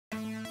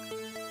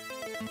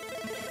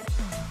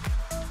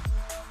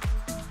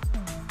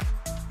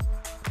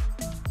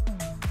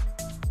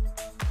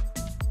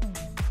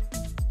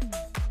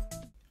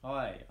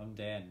I'm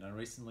Dan and I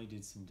recently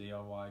did some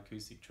DIY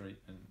acoustic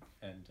treatment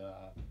and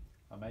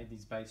I made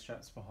these bass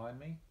straps behind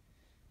me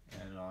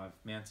and I've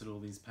mounted all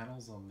these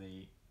panels on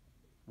the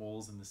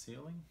walls and the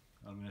ceiling.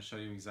 I'm going to show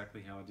you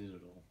exactly how I did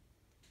it all.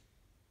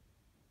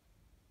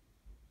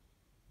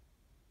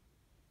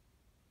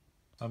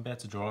 I'm about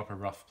to draw up a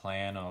rough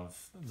plan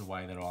of the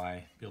way that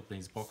I built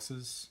these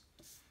boxes,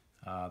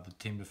 the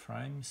timber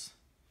frames.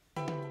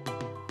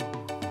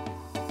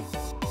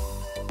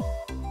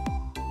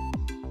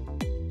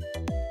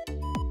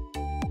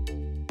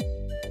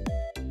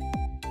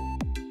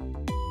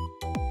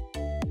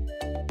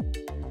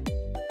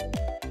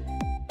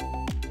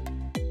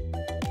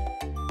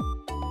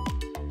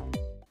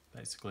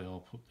 Basically I'll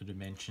put the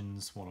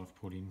dimensions, what I've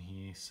put in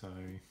here, so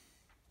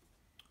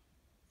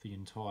the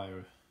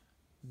entire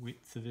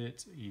width of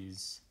it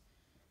is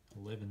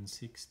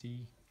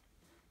 1160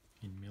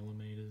 in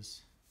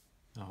millimeters.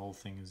 The whole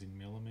thing is in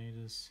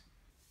millimeters.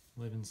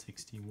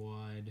 1160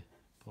 wide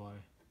by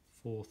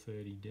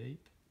 430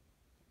 deep.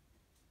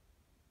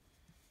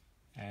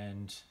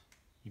 And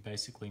you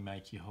basically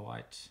make your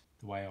height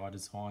the way I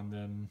designed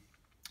them,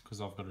 because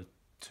I've got a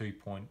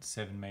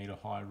 2.7 meter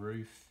high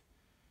roof.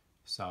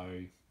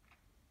 So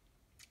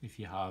if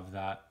you halve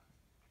that,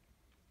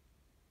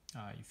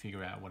 you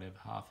figure out whatever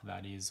half of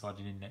that is. I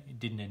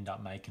didn't end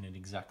up making it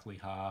exactly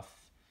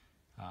half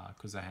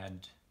because I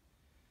had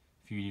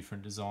a few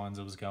different designs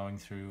I was going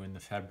through and the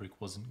fabric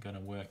wasn't going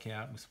to work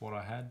out with what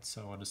I had,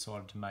 so I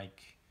decided to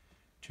make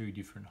two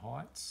different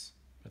heights,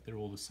 but they're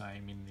all the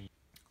same in the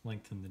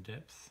length and the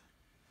depth.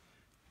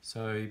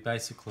 So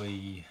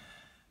basically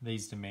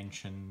these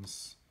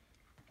dimensions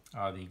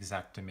are the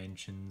exact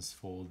dimensions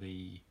for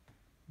the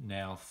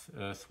Knauf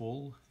earth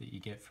wall that you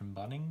get from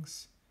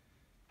Bunnings.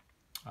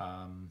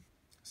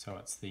 So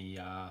it's the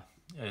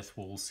earth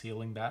wall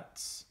ceiling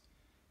bats,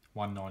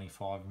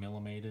 195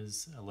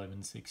 millimeters,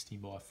 1160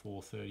 by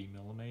 430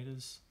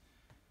 millimeters.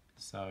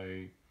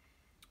 So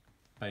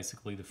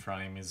basically the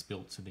frame is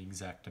built to the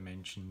exact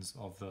dimensions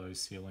of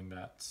those ceiling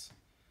bats,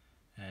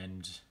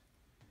 and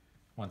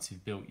once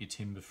you've built your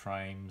timber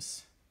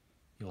frames,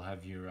 you'll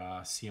have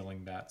your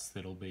ceiling bats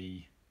that'll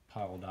be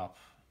piled up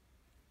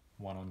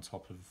one on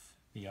top of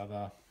the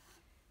other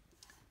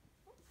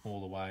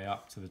all the way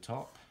up to the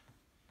top.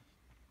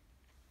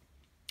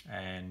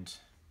 And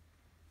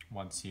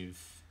once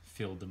you've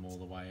filled them all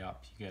the way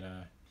up, you're going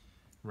to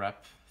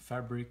wrap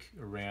fabric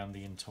around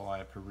the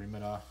entire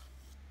perimeter,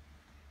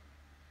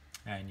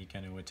 and you're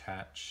going to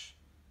attach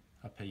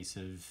a piece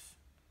of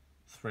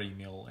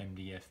 3mm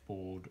MDF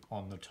board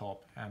on the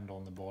top and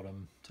on the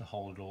bottom to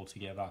hold it all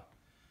together.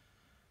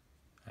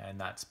 And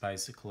that's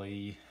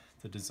basically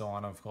the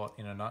design I've got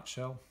in a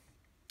nutshell.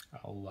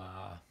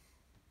 I'll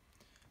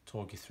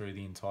talk you through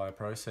the entire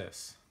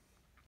process.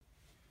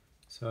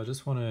 So I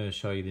just want to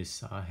show you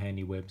this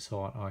handy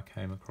website I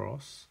came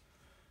across.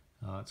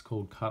 It's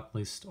called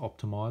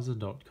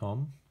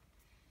cutlistoptimizer.com.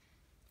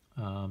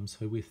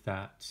 So with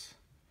that,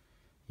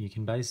 you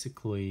can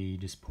basically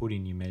just put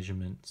in your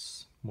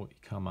measurements, what you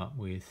come up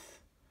with.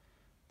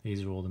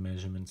 These are all the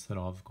measurements that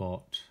I've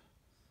got.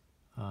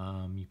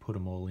 You put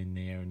them all in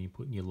there and you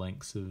put your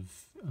lengths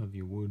of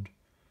your wood.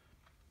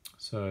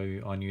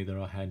 So I knew that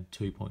I had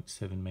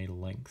 2.7 meter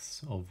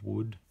lengths of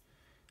wood.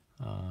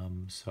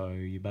 So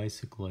you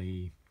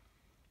basically,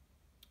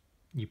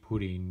 you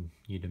put in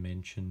your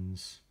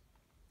dimensions.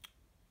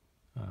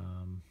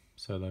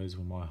 So those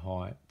were my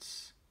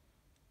heights,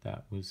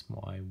 that was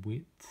my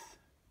width,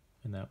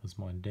 and that was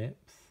my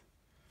depth.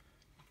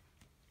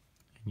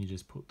 And you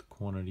just put the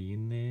quantity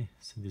in there.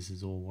 So this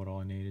is all what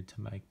I needed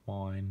to make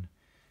mine.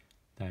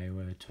 They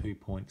were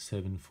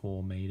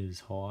 2.74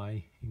 meters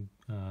high,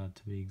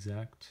 to be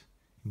exact,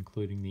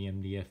 including the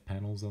MDF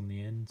panels on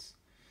the ends.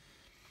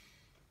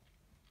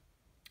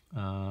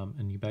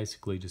 And you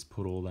basically just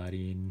put all that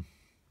in,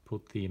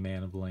 put the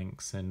amount of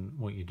lengths, and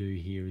what you do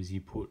here is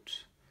you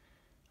put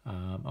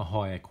a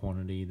higher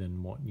quantity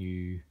than what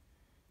you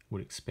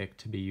would expect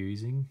to be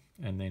using,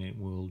 and then it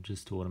will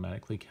just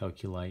automatically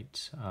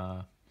calculate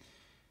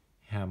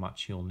how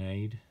much you'll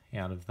need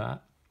out of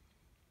that,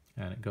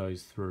 and it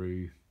goes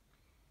through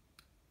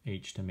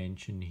each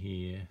dimension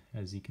here.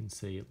 As you can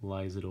see, it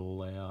lays it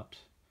all out,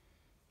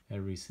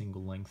 every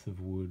single length of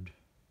wood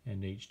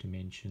and each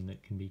dimension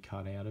that can be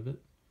cut out of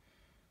it.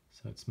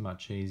 So it's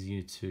much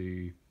easier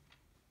to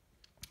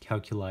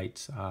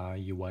calculate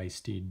your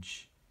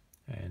wastage,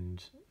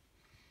 and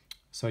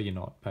so you're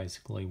not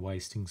basically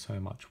wasting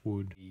so much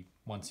wood.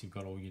 Once you've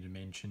got all your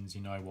dimensions,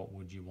 you know what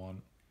wood you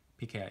want,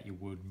 pick out your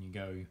wood and you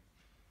go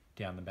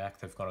down the back.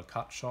 They've got a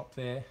cut shop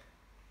there.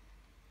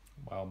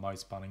 Well,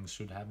 most Bunnings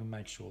should have them.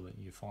 Make sure that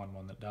you find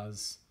one that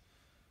does,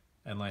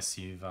 unless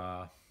you've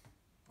got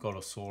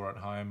a saw at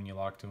home and you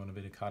like doing a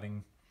bit of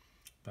cutting.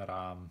 But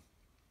I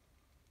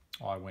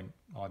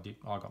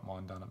got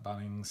mine done at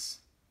Bunnings.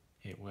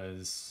 It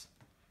was,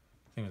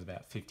 I think it was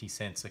about 50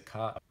 cents a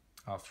cut.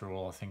 After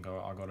all, I think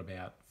I got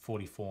about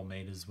 44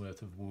 meters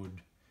worth of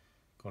wood,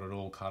 got it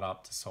all cut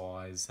up to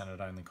size, and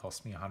it only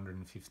cost me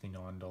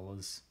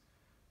 $159.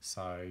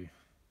 So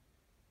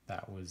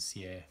that was,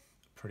 yeah,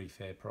 pretty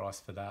fair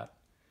price for that.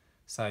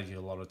 Saves you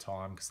a lot of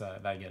time because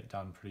they get it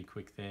done pretty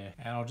quick there.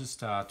 And I'll just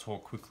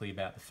talk quickly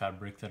about the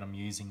fabric that I'm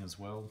using as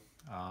well.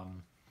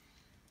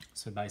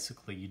 So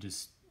basically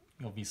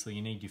obviously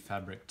you need your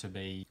fabric to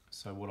be,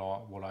 so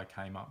what I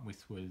came up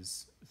with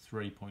was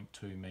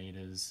 3.2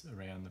 meters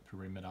around the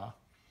perimeter,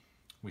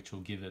 which will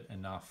give it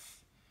enough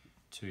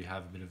to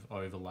have a bit of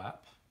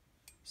overlap.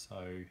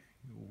 So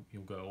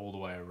you'll go all the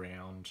way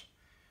around,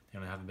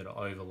 then have a bit of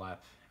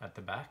overlap at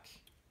the back.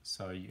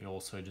 So you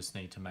also just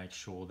need to make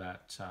sure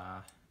that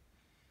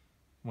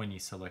when you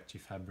select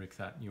your fabric,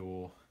 that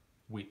your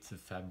width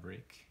of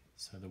fabric,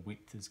 so the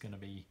width is going to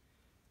be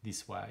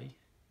this way,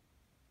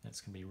 it's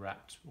going to be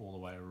wrapped all the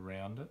way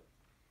around it.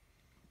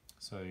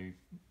 So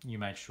you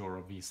make sure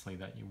obviously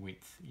that your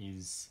width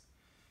is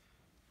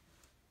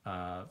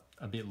a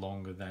bit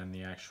longer than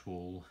the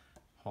actual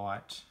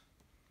height.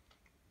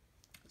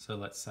 So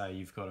let's say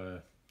you've got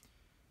a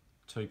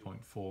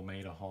 2.4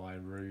 meter high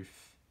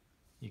roof,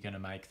 you're going to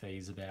make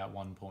these about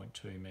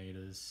 1.2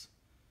 meters.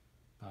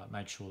 But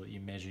make sure that you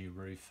measure your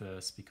roof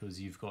first, because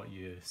you've got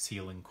your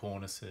ceiling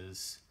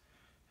cornices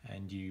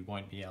and you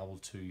won't be able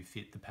to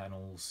fit the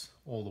panels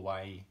all the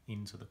way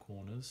into the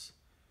corners.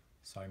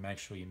 So make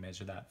sure you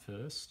measure that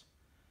first.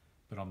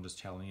 But I'm just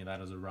telling you that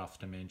as a rough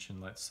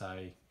dimension. Let's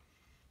say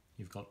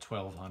you've got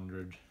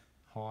 1200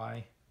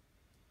 high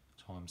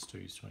times 2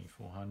 is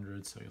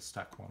 2400, so you'll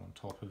stack one on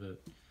top of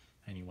it.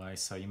 Anyway,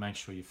 so you make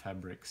sure your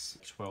fabric's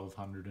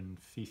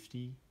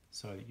 1250,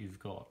 so that you've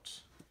got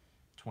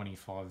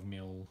 25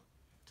 mil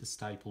to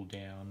staple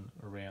down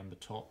around the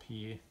top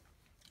here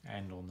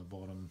and on the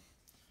bottom.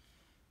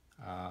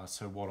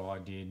 So what I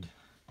did,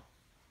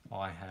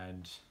 I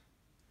had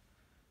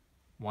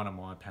one of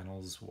my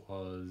panels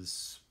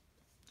was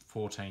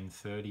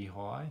 1430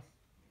 high,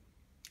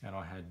 and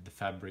I had the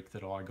fabric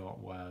that I got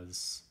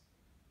was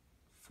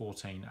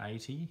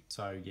 1480.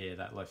 So yeah,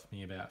 that left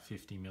me about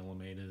 50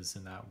 millimeters,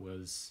 and that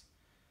was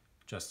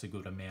just a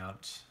good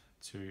amount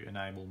to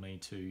enable me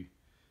to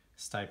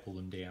staple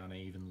them down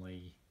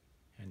evenly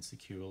and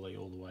securely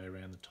all the way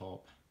around the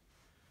top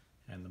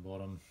and the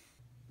bottom.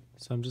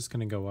 So I'm just going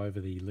to go over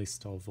the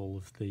list of all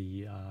of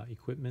the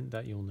equipment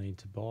that you'll need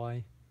to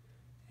buy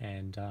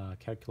and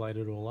calculate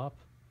it all up.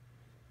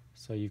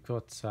 So you've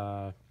got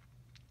some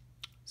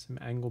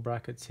angle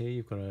brackets here.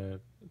 You've got a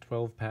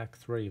 12 pack,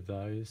 3 of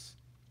those,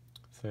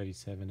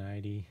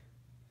 $37.80.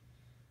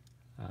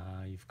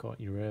 You've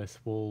got your earth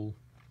wool,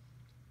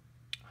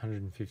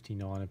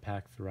 $159 a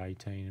pack for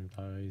 18 of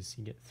those.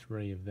 You get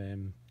 3 of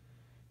them.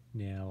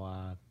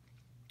 Now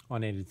I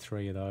needed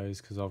 3 of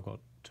those because I've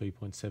got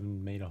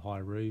 2.7 meter high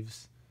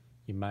roofs.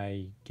 You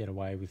may get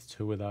away with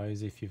 2 of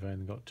those if you've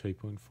only got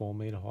 2.4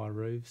 meter high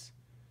roofs.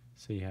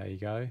 See how you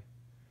go.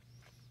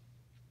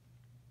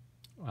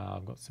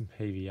 I've got some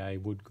PVA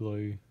wood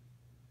glue.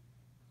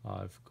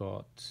 I've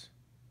got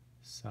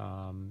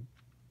some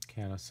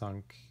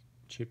countersunk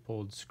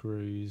chipboard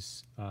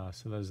screws.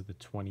 So those are the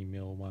 20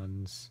 mil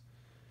ones.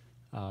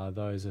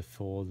 Those are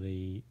for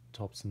the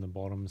tops and the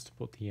bottoms to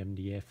put the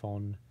MDF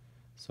on.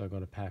 So I've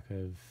got a pack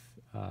of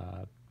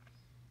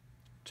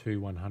 2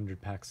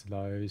 100 packs of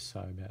those, so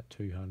about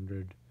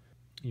 200.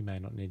 You may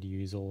not need to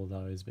use all of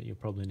those, but you'll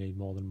probably need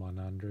more than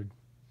 100.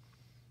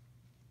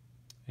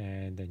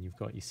 And then you've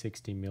got your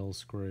 60 mil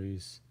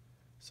screws,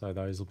 so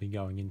those will be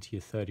going into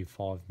your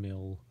 35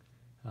 mil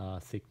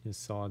thickness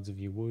sides of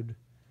your wood.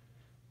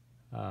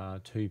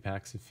 2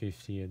 packs of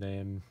 50 of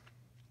them,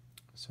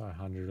 so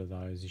 100 of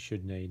those. You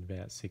should need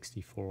about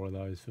 64 of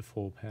those for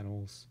 4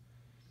 panels.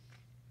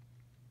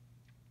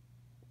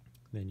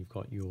 Then you've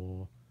got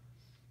your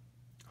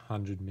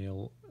 100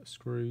 mil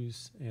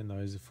screws, and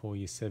those are for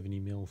your 70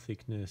 mil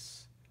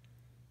thickness.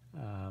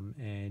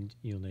 And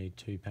you'll need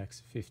 2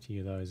 packs of 50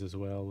 of those as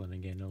well, and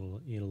again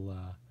it'll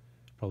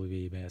probably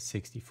be about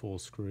 64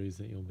 screws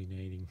that you'll be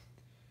needing.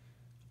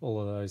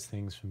 All of those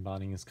things from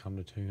Bunnings come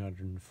to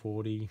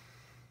 240,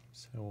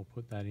 so we'll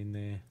put that in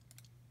there.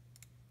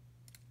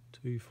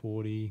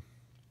 240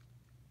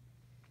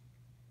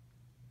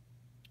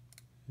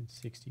 and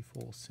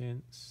 64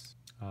 cents.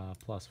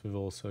 Plus we've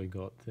also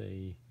got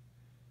the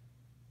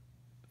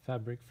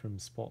fabric from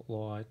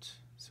Spotlight.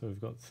 So we've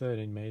got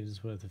 13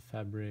 meters worth of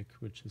fabric,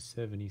 which is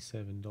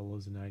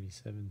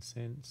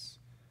 $77.87.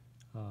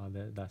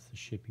 That's the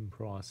shipping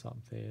price up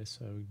there,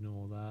 so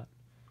ignore that.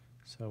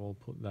 So I'll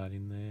put that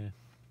in there.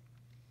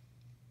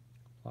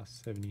 Plus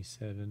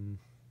 77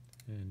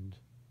 and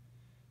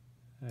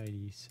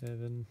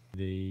 87.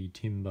 The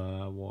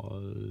timber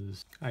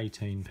was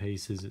 18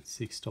 pieces at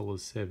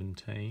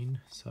 $6.17,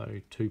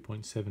 so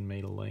 2.7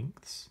 meter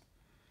lengths,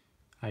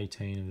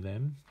 18 of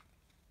them,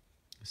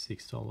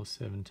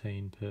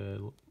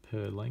 $6.17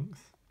 per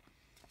length.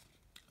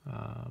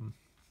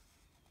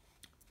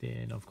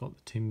 Then I've got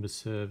the timber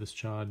service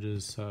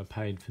charges, so I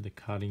paid for the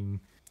cutting.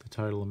 The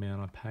total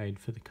amount I paid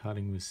for the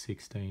cutting was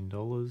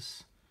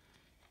 $16,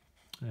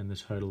 and the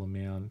total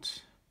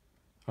amount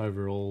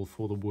overall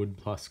for the wood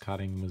plus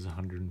cutting was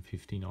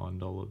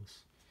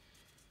 $159.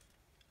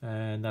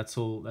 And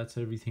that's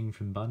everything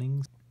from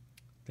Bunnings.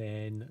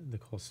 then the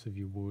cost of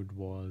your wood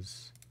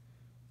was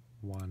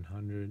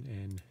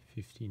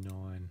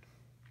 $159,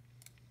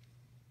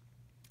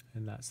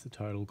 and that's the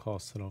total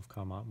cost that I've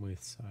come up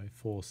with, so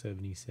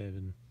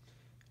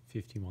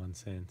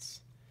 $477.51,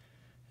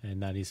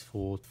 and that is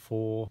for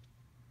 4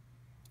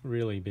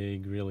 really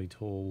big, really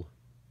tall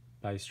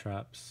bass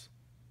traps,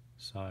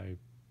 so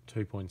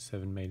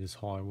 2.7 meters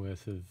high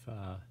worth of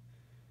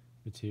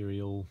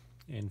material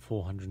and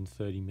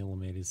 430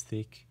 millimeters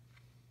thick.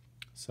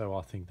 So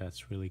I think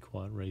that's really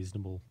quite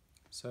reasonable.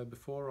 So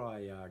before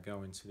I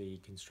go into the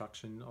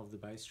construction of the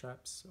bass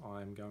traps,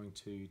 I'm going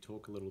to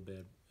talk a little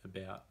bit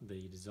about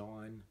the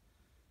design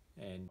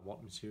and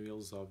what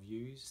materials I've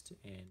used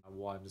and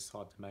why I've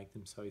decided to make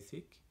them so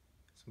thick.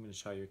 So I'm going to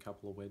show you a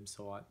couple of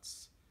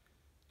websites,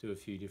 do a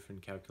few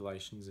different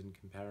calculations and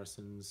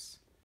comparisons.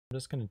 I'm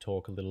just going to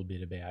talk a little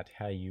bit about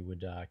how you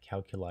would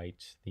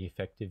calculate the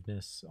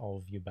effectiveness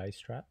of your bass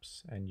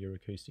traps and your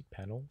acoustic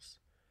panels.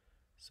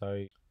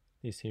 So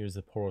this here is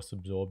the porous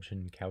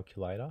absorption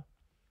calculator.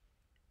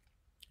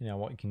 Now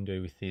what you can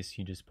do with this,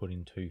 you just put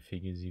in 2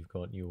 figures. You've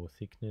got your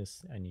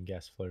thickness and your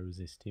gas flow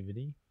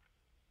resistivity.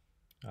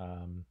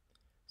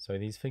 So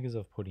these figures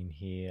I've put in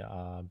here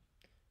are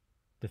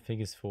the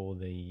figures for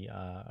the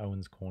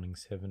Owens Corning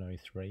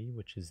 703,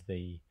 which is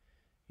the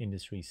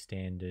industry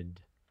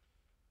standard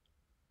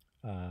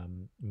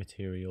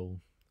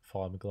material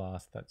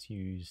fiberglass that's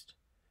used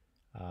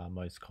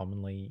most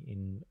commonly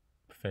in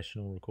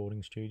professional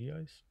recording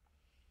studios.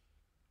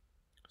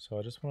 So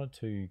I just wanted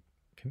to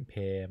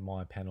compare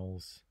my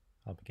panels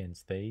up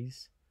against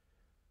these.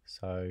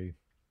 So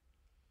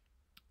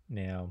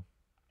now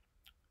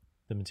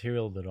the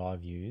material that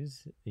I've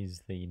used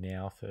is the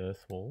Nauf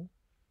Earthwall.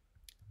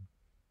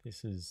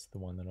 This is the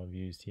one that I've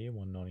used here,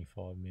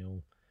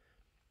 195mm.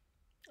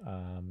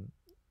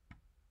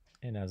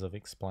 And as I've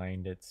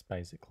explained, it's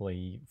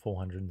basically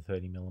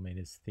 430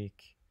 millimeters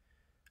thick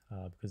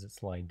because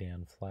it's laid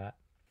down flat.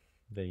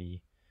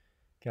 The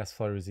gas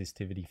flow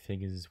resistivity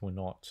figures were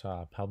not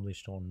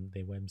published on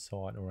their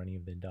website or any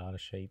of their data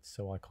sheets,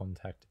 so I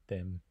contacted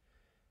them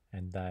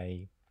and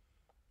they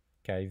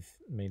gave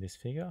me this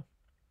figure,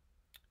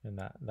 and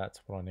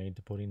that's what I need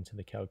to put into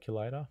the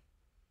calculator.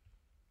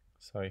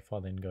 So if I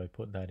then go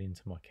put that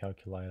into my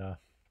calculator,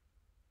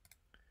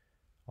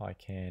 I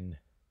can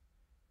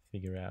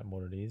figure out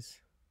what it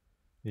is.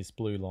 This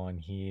blue line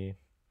here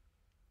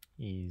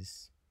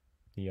is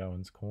the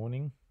Owens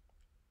Corning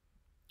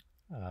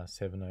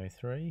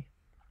 703.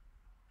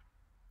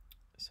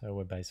 So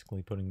we're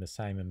basically putting the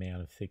same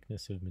amount of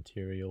thickness of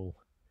material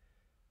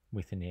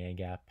with an air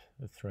gap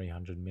of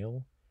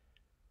 300mm,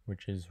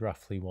 which is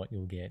roughly what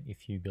you'll get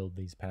if you build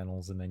these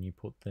panels and then you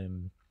put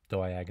them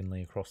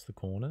diagonally across the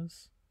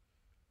corners.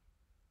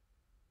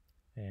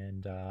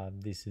 And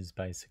this is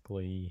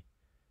basically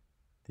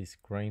this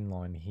green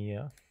line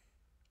here.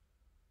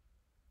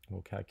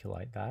 We'll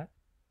calculate that.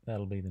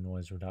 That'll be the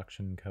noise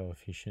reduction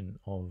coefficient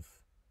of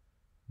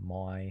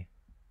my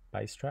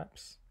bass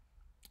traps.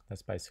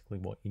 That's basically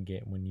what you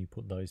get when you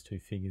put those 2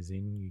 figures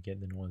in. You get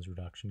the noise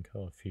reduction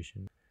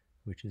coefficient,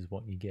 which is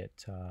what you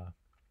get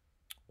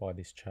by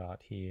this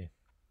chart here.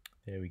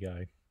 There we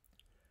go.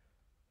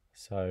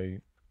 So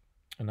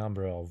a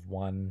number of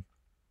 1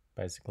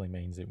 basically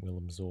means it will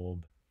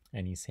absorb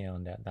any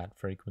sound at that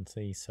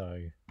frequency.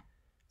 So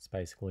it's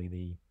basically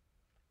the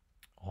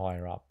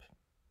higher up,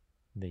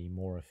 the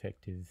more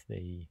effective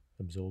the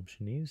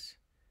absorption is,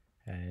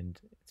 and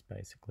it's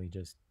basically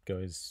just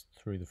goes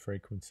through the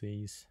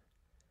frequencies.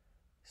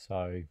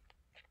 So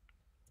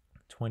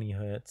 20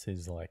 hertz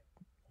is like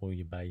all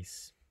your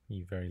bass,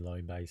 your very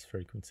low bass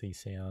frequency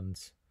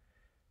sounds,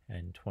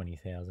 and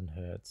 20,000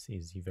 hertz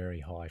is your very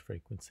high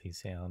frequency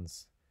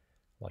sounds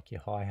like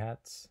your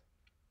hi-hats.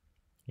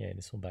 Yeah,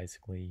 this will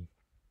basically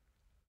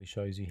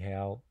shows you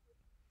how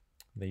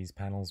these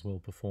panels will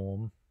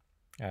perform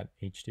at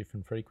each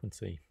different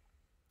frequency.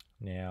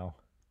 Now,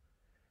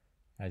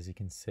 as you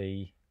can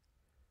see,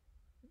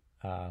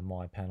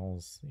 my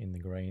panels in the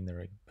green,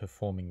 they're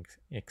performing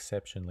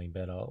exceptionally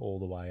better all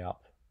the way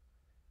up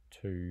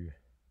to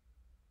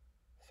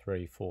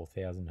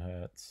 3,000–4,000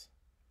 hertz.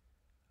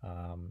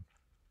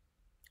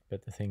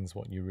 But the things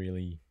what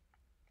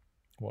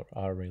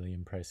are really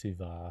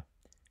impressive are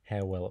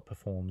how well it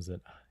performs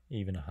at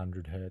even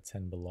 100 hertz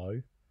and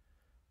below.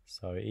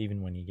 So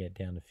even when you get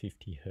down to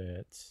 50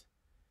 hertz,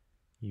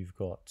 you've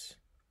got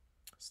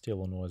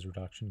still a noise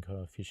reduction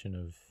coefficient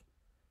of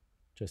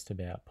just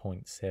about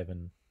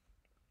 0.7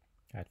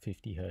 at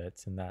 50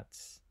 hertz, and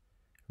that's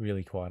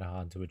really quite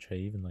hard to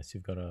achieve unless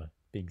you've got a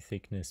big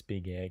thickness,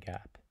 big air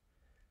gap.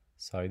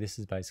 So this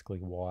is basically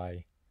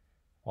why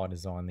I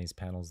designed these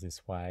panels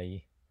this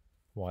way,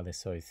 why they're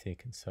so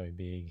thick and so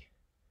big,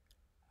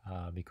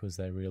 because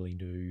they really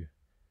do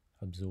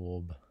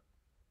absorb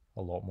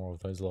a lot more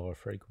of those lower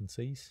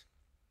frequencies.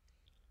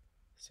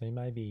 So you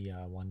may be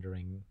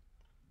wondering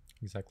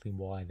exactly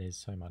why there's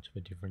so much of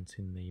a difference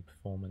in the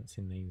performance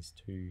in these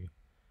 2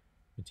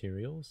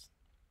 materials.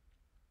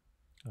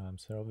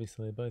 So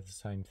obviously they're both the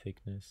same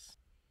thickness,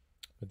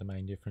 but the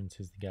main difference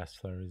is the gas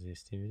flow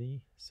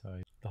resistivity.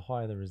 So the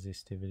higher the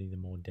resistivity, the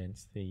more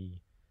dense the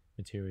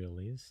material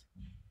is.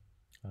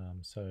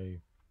 So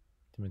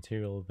the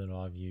material that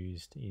I've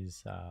used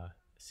is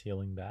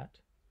sealing bat.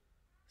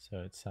 So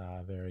it's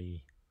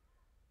very,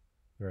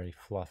 very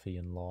fluffy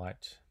and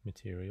light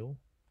material,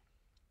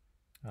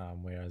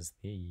 whereas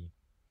the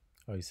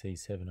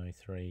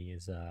OC703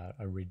 is a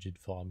rigid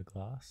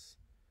fiberglass.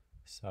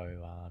 So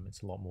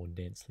it's a lot more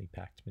densely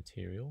packed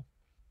material.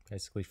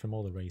 Basically, from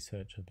all the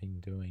research I've been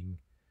doing,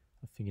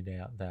 I figured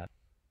out that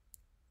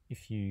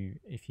if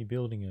you're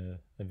building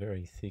a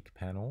very thick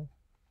panel,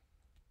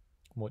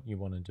 what you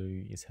want to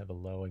do is have a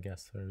lower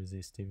gas flow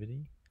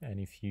resistivity. And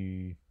if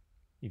you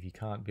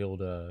can't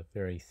build a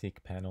very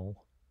thick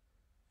panel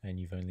and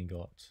you've only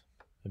got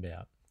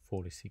about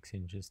 4 to 6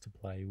 inches to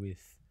play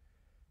with,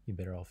 you're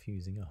better off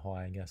using a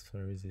higher gas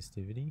flow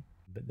resistivity.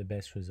 But the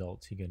best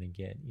results you're going to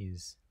get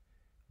is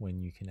when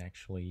you can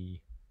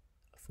actually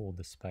afford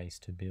the space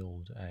to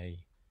build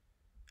a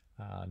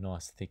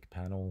nice thick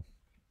panel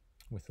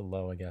with a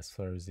lower gas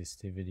flow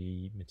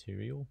resistivity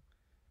material,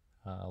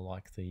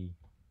 like the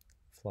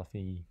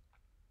fluffy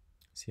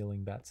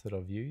sealing bats that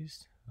I've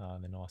used.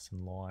 They're nice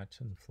and light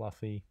and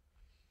fluffy.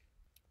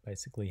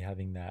 Basically,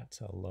 having that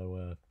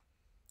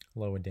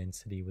lower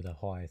density with a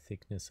higher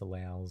thickness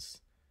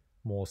allows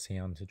more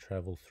sound to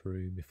travel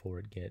through before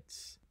it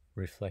gets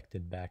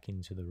reflected back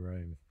into the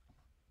room.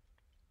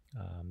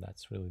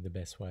 That's really the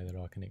best way that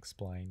I can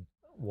explain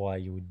why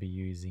you would be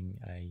using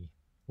a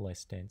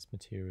less dense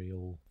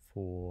material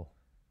for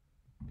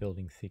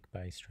building thick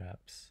bass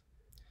traps.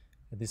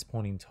 At this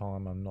point in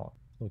time, I'm not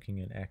looking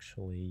at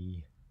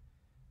actually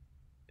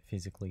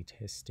physically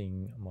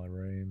testing my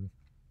room.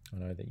 I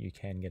know that you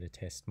can get a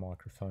test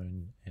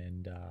microphone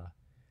and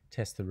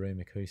test the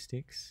room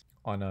acoustics.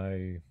 I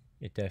know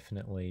it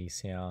definitely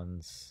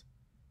sounds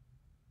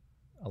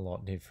a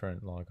lot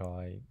different. Like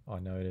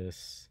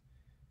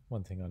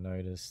one thing I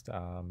noticed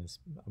is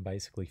I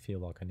basically feel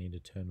like I need to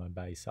turn my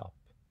bass up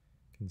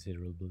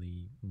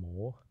considerably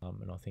more,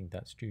 and I think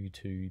that's due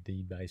to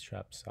the bass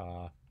traps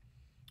are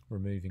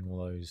removing all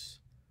those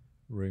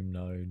room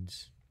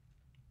nodes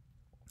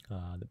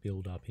that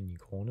build up in your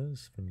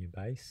corners from your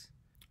bass.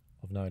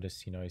 I've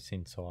noticed,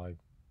 since I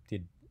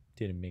did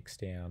a mix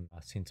down,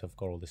 since I've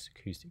got all this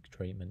acoustic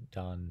treatment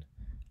done,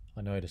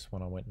 I noticed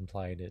when I went and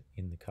played it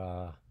in the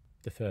car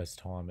the first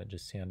time, it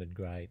just sounded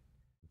great.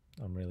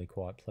 I'm really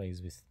quite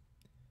pleased with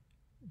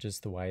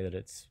just the way that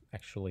it's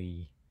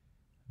actually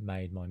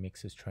made my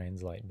mixes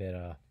translate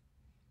better,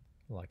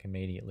 like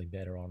immediately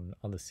better on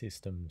other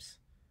systems.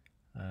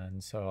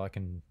 And so I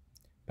can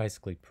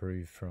basically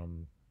prove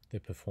from the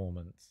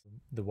performance,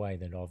 the way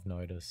that I've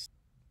noticed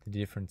the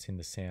difference in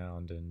the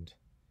sound and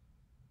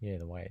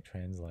the way it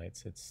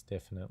translates, it's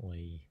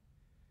definitely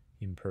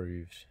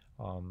improved.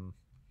 I'm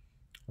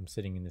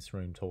sitting in this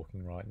room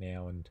talking right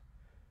now and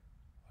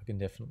I can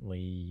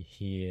definitely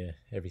hear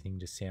everything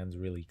just sounds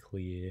really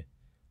clear.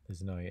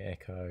 There's no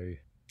echo.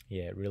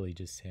 Yeah, it really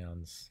just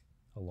sounds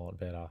a lot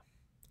better.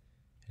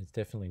 It's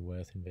definitely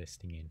worth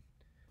investing in.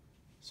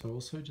 So I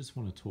also just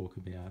want to talk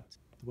about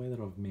the way that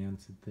I've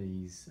mounted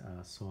these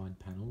side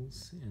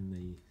panels and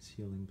the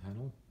ceiling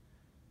panel.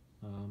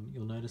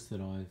 You'll notice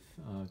that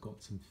I've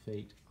got some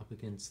feet up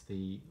against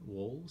the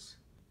walls.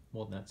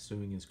 What that's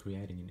doing is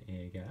creating an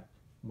air gap.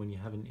 When you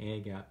have an air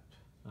gap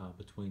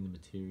between the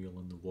material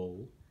and the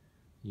wall,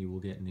 you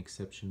will get an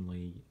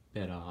exceptionally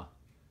better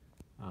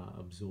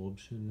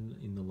absorption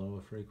in the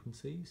lower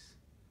frequencies.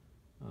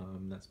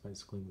 That's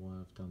basically why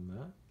I've done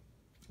that.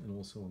 And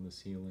also on the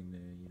ceiling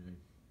there,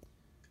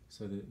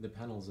 so the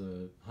panels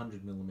are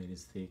 100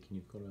 millimeters thick and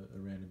you've got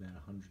around about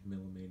 100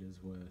 millimeters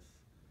worth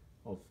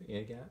of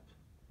air gap.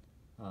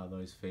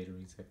 Those feet are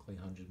exactly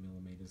 100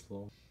 millimeters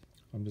long.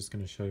 I'm just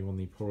going to show you on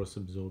the porous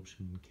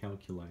absorption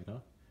calculator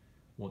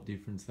what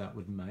difference that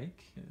would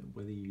make,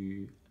 whether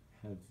you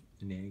have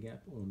an air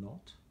gap or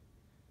not.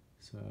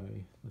 So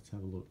let's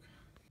have a look.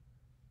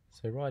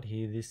 So right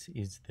here, this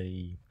is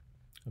the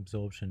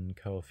absorption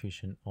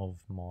coefficient of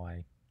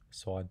my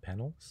side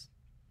panels.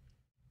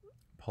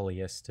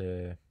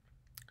 Polyester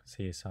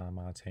CSR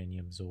Martini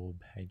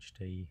Absorb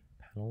HD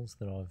panels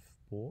that I've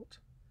bought.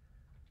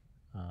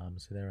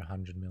 So they're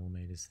 100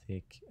 millimeters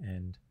thick,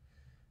 and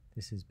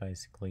this is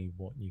basically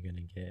what you're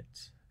going to get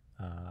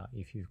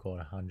if you've got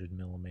a 100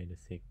 millimeter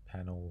thick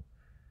panel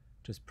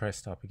just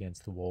pressed up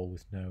against the wall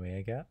with no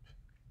air gap.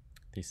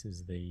 This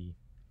is the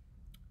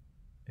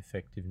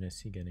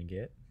effectiveness you're going to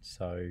get.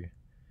 So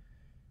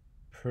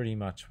pretty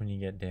much when you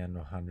get down to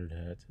 100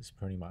 hertz, it's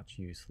pretty much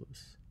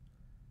useless.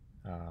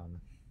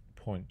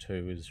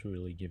 0.2 is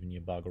really giving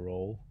you bugger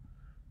all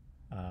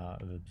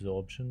of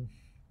absorption.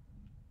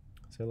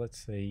 So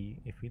let's see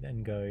if we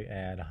then go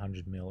add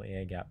 100 mil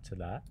air gap to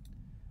that.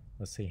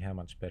 Let's see how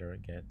much better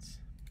it gets.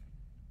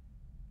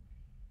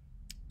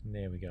 And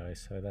there we go.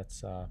 So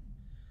that's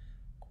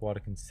quite a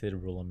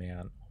considerable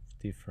amount of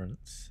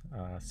difference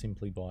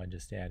simply by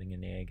just adding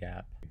an air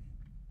gap.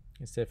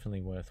 It's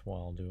definitely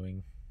worthwhile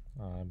doing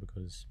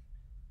because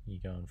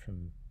you're going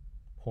from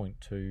 0.2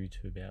 to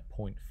about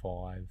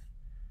 0.5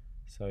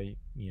 So,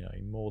 you know,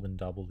 more than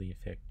double the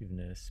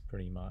effectiveness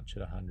pretty much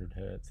at 100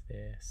 Hertz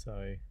there.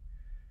 So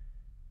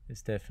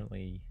it's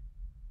definitely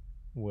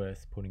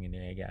worth putting an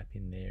air gap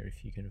in there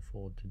if you can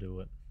afford to do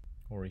it,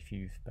 or if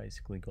you've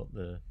basically got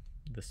the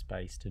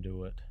space to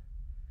do it.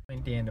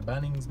 Went down to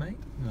Bunnings, mate,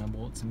 and I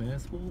bought some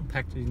earth wool,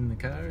 packed it in the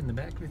car in the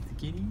back with the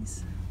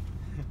kiddies.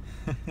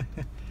 I'm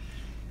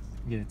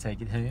going to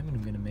take it home and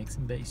I'm going to make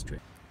some base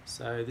strip.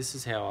 So this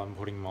is how I'm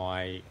putting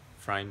my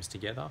frames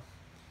together.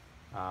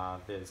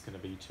 There's going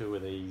to be 2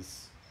 of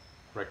these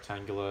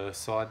rectangular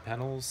side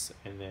panels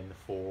and then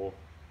 4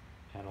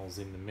 panels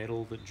in the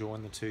middle that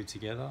join the 2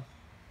 together.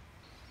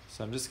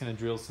 So I'm just going to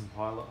drill some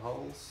pilot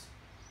holes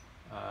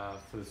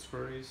for the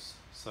screws.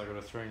 So I've got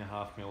a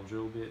 3.5mm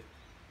drill bit,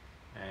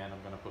 and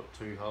I'm going to put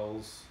 2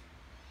 holes,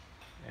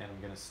 and I'm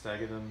going to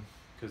stagger them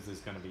because there's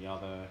going to be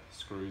other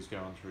screws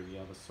going through the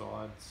other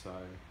side. So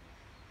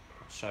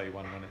I'll show you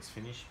one when it's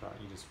finished, but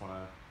you just want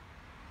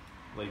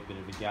to leave a bit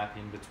of a gap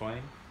in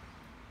between.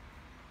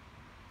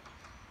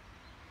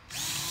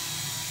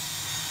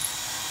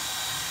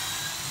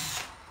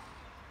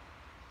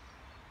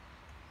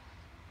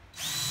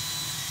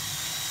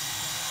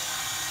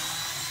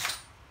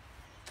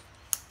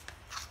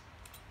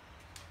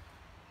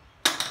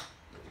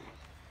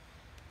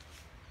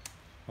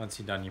 Once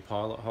you've done your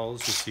pilot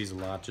holes, just use a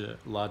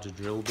larger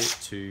drill bit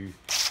to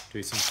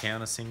do some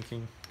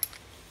countersinking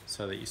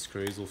so that your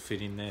screws will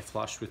fit in there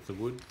flush with the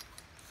wood.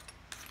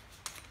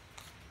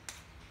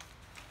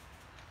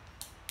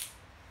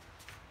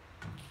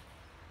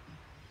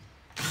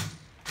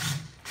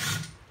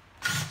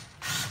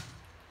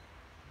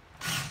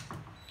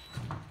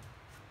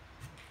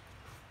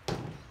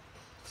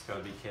 Just got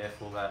to be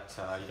careful that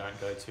you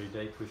don't go too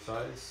deep with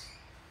those.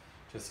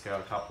 Just go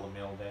a couple of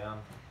mil down.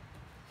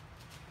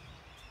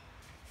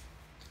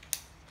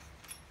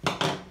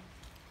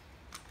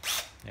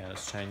 Now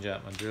let's change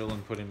out my drill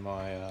and put in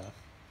my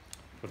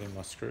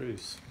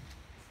screws.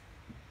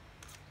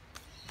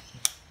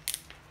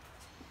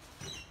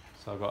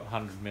 So I've got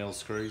 100mm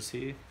screws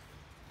here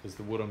because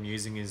the wood I'm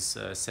using is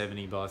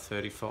 70 by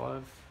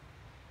 35.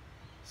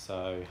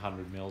 So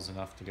 100mm is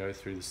enough to go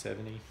through the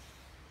 70.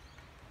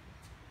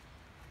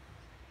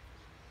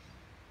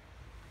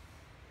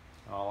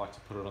 I like to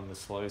put it on the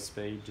slow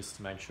speed just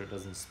to make sure it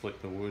doesn't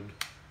split the wood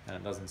and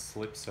it doesn't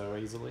slip so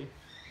easily.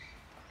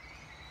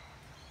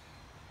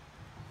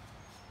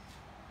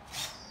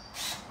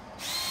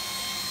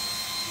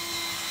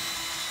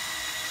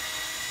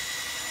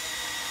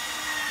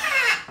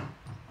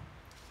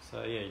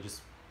 So yeah, you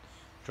just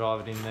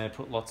drive it in there,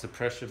 put lots of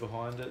pressure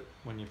behind it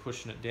when you're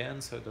pushing it down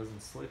so it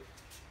doesn't slip.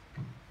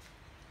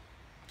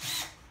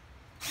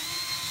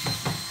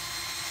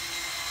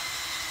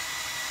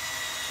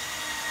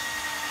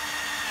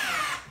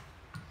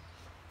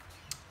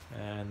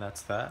 And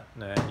that's that.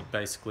 Now you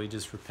basically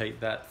just repeat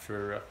that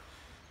for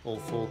all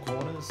 4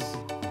 corners.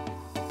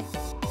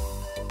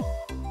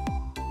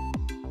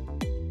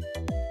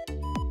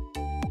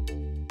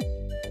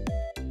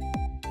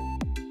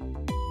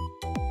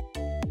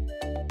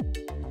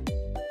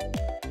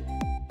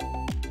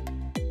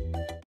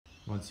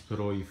 Once you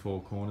put all your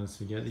 4 corners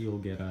together, you'll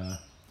get a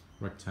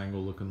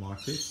rectangle looking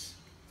like this.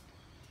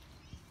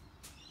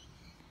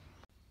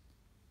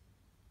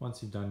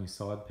 Once you've done your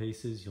side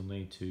pieces, you'll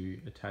need to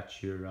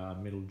attach your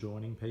middle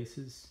joining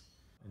pieces,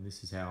 and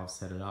this is how I've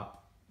set it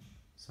up.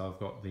 So I've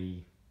got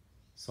the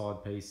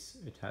side piece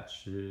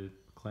attached to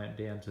clamp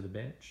down to the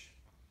bench,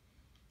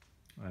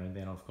 and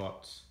then I've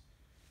got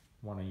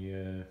one of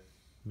your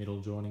middle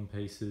joining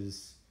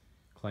pieces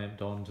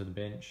clamped onto the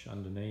bench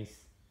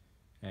underneath,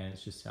 and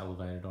it's just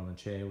elevated on a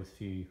chair with a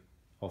few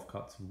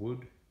offcuts of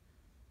wood.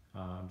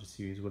 Just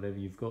use whatever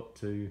you've got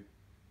to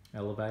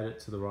elevate it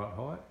to the right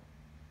height.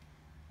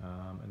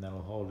 And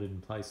that'll hold it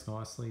in place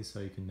nicely so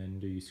you can then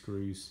do your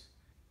screws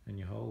and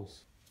your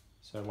holes.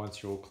 So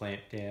once you're all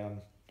clamped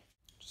down,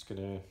 just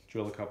going to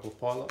drill a couple of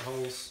pilot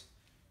holes,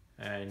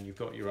 and you've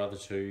got your other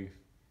 2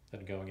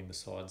 that are going in the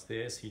sides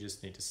there, so you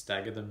just need to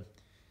stagger them.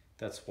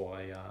 That's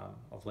why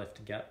I've left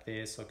a gap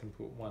there, so I can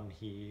put one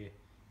here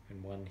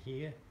and one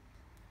here.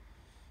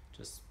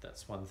 Just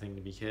that's one thing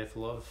to be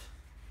careful of.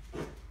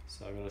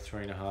 So I've got a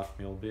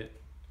 3.5mm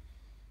bit,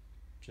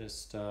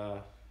 just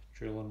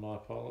drilling my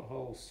pilot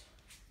holes.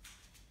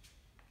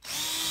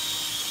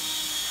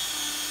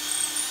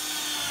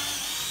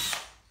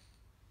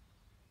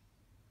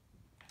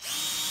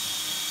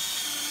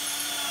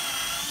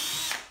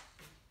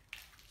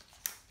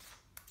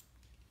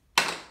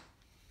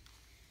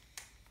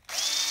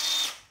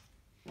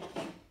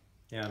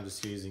 Now I'm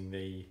just using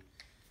the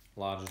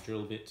larger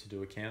drill bit to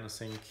do a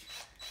countersink.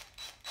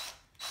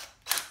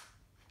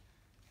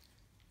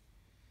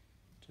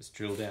 Just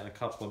drill down a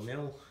couple of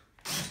mil.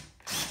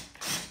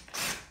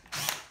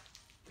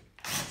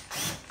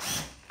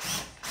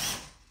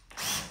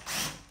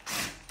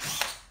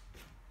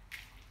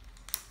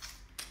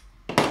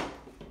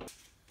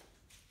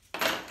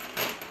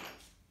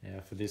 Now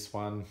for this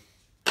one,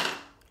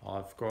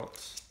 I've got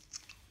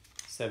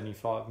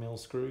 75mm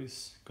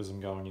screws because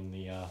I'm going in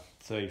the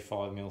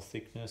 35mm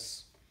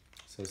thickness.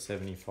 So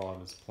 75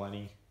 is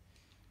plenty.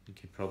 You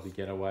could probably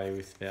get away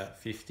with about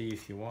 50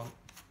 if you want.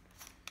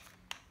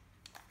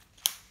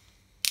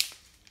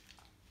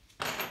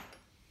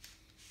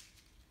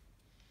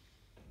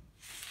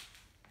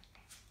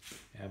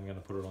 I'm going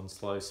to put it on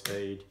slow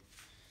speed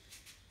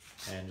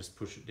and just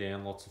push it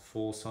down, lots of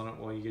force on it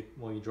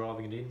while you're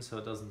driving it in so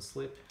it doesn't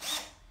slip.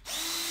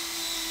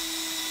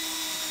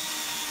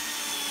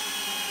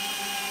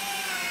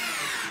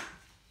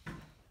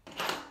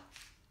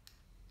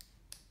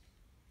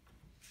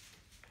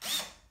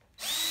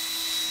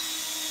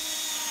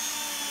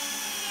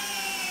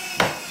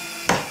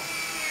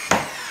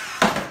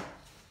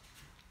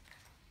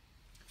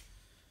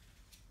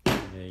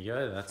 There you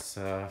go, that's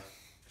how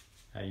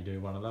you do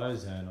one of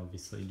those, and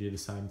obviously do the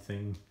same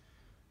thing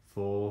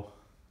for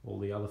all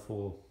the other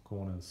 4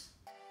 corners.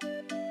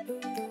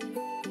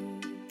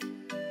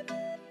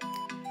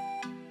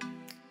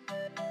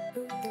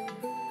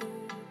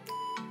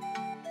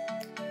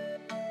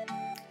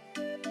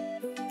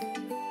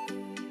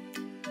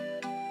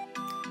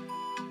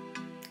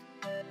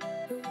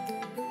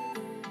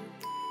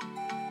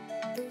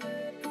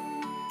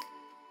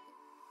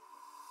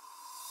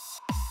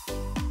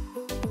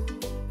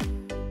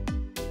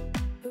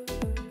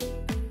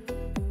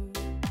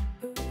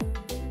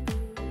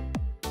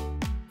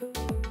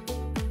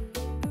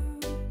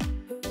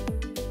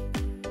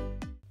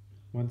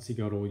 Once you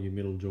got all your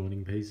middle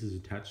joining pieces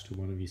attached to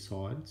one of your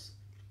sides,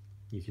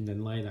 you can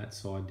then lay that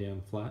side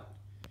down flat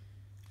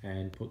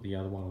and put the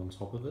other one on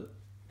top of it,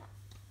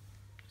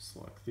 just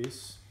like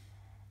this.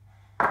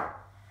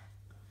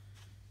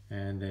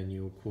 And then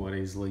you'll quite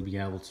easily be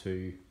able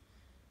to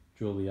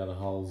drill the other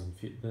holes and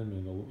fit them,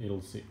 and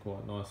it'll sit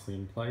quite nicely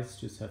in place.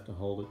 Just have to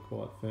hold it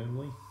quite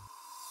firmly.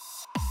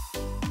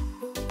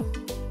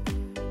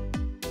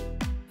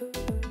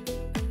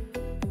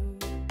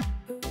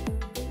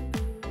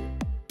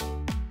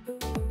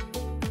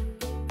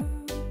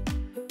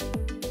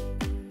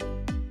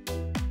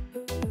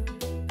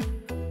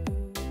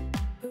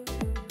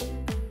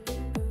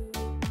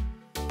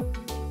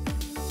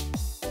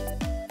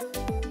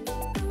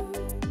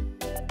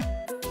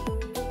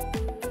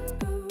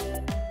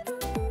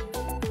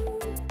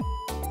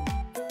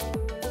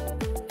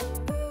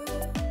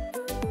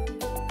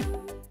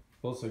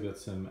 Also got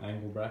some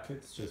angle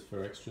brackets just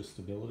for extra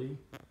stability.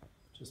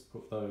 Just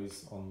put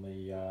those on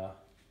the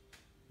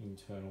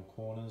internal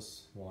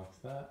corners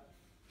like that.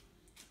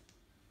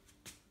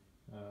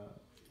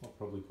 I'll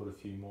probably put a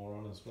few more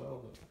on as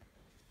well,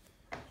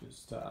 but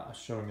just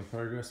showing the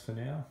progress for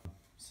now.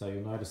 So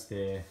you'll notice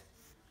they're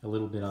a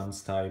little bit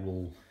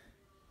unstable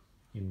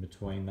in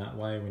between that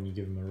way when you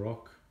give them a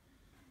rock,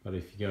 but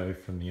if you go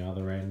from the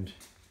other end,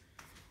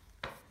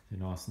 they're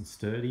nice and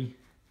sturdy.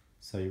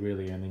 So you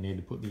really only need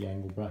to put the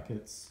angle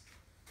brackets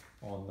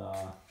on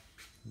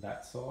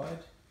that side,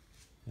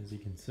 as you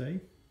can see.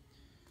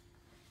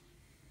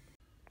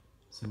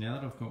 So now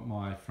that I've got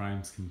my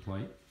frames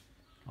complete,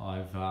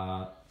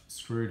 I've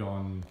screwed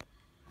on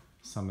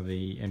some of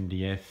the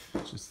MDF,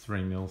 just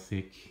 3mm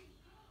thick,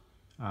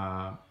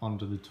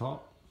 onto the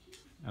top.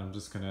 And I've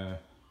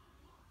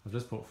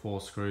just put 4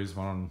 screws,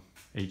 one on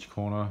each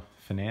corner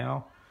for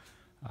now.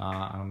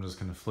 And I'm just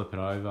gonna flip it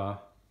over.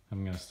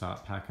 I'm gonna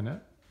start packing it.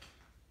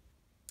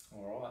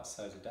 Alright,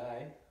 so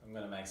today I'm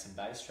going to make some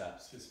bass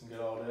traps with some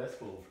good old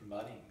earthball from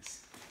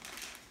Bunnings.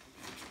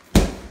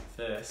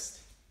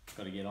 First,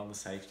 got to get on the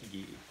safety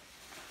gear.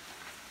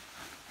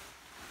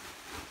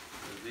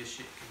 Because this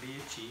shit can be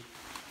itchy.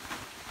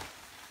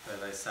 So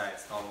they say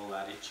it's not all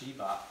that itchy,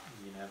 but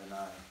you never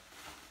know.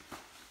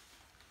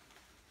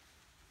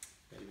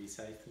 Better be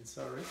safe than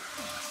sorry.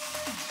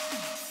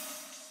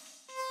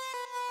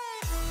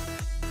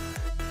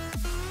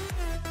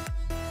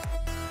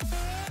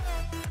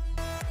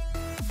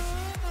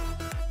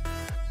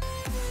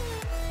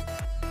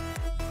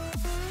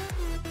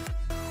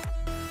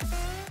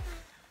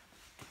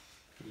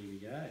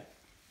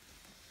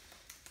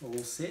 All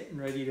set and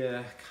ready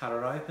to cut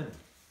it open.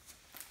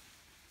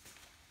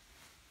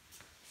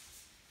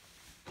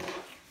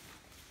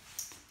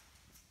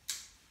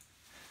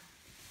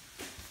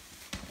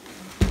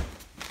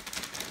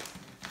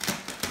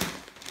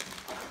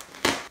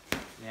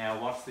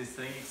 Now watch this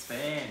thing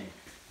expand.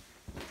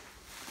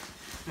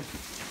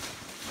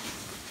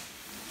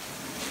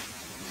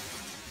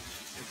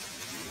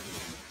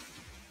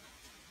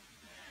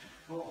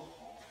 Oh.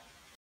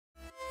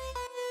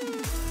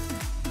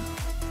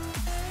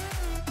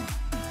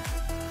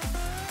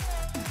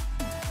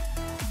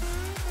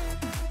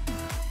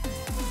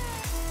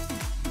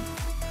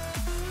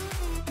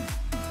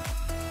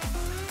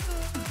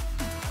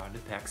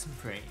 Pack some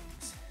frames.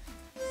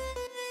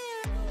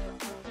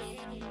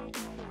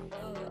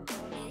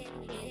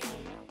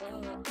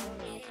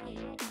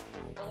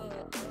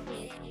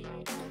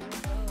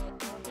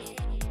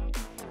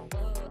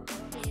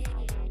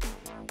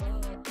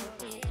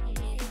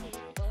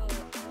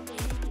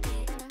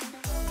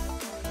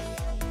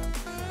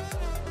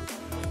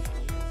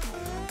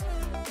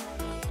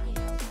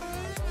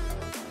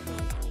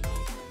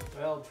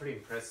 Well, I'm pretty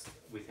impressed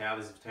with how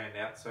this has turned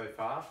out so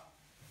far.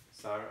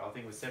 So I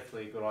think it was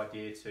definitely a good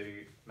idea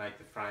to make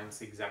the frames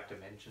the exact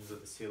dimensions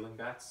of the ceiling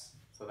bats,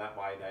 so that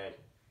way they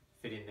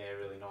fit in there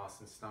really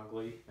nice and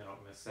snugly. They're not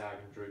going to sag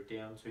and droop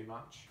down too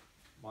much.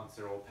 Once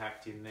they're all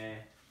packed in there,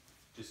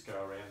 just go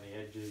around the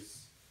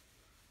edges,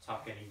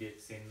 tuck any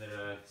bits in that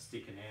are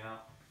sticking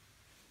out,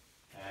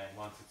 and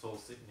once it's all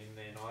sitting in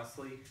there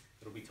nicely,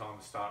 it'll be time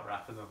to start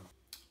wrapping them.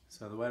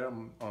 So the way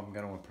I'm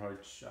going to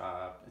approach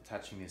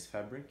attaching this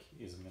fabric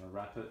is I'm going to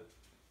wrap it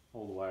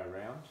all the way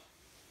around,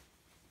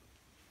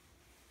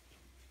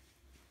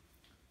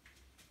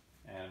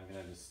 and I'm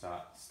going to just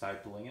start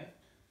stapling it.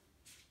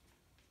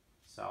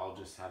 So I'll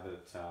just have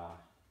it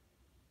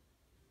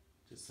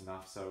just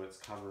enough so it's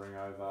covering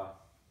over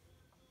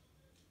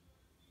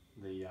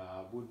the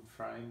wood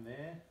frame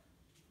there,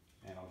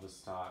 and I'll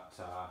just start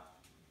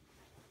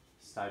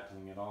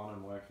stapling it on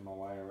and working my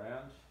way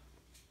around.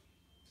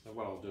 So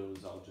what I'll do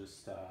is I'll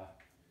just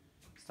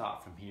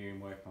start from here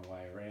and work my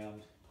way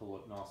around, pull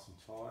it nice and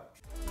tight.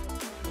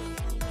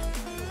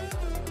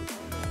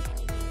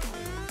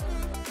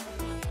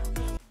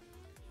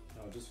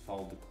 I'll just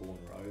fold the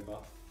corner over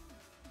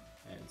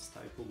and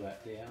staple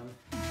that down.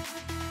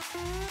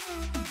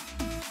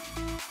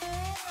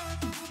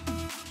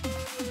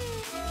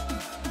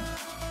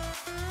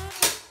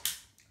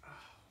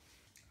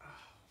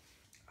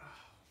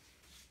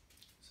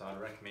 So I'd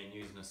recommend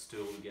using a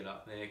stool to get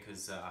up there,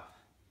 because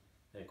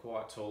they're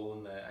quite tall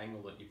and the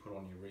angle that you put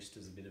on your wrist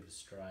is a bit of a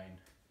strain.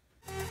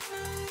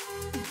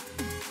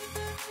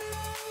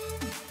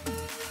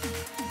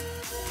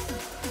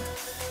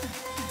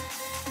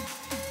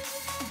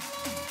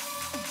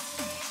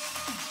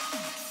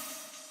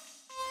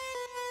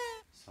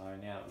 So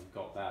now that we've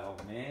got that on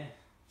there,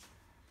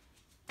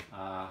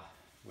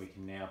 we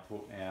can now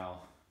put our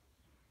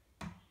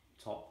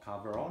top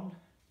cover on.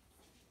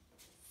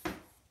 Now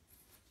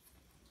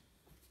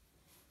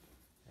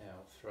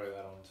I'll throw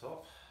that on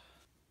top.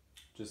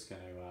 Just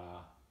going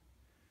to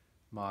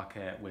mark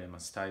out where my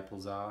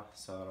staples are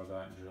so that I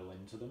don't drill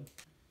into them.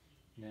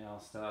 Now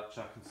I'll start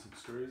chucking some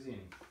screws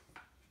in.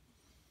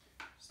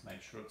 Just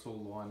make sure it's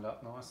all lined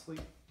up nicely.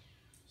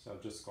 So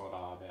I've just got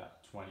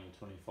about 20 or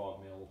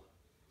 25 mil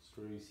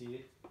screws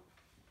here.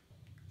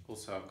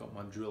 Also I've got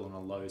my drill on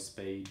a low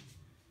speed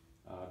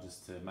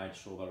just to make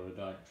sure that I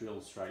don't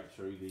drill straight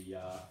through the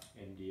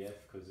MDF,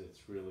 because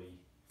it's really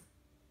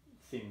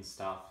thin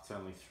stuff. It's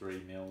only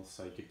 3 mil,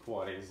 so you could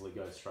quite easily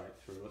go straight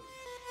through it.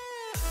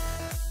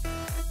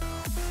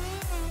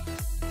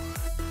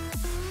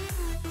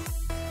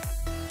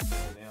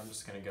 So now I'm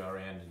just going to go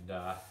around and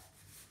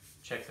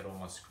check that all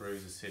my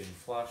screws are sitting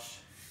flush.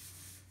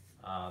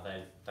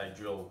 They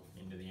drill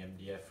into the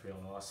MDF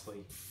real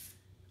nicely.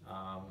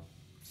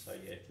 So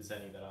yeah, if there's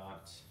any that are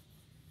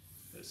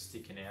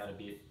sticking out a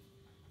bit,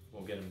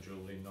 we'll get them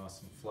drilled in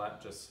nice and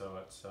flat, just so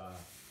it's a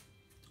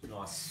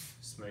nice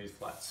smooth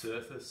flat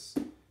surface,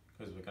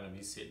 because we're going to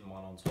be sitting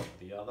one on top of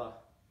the other.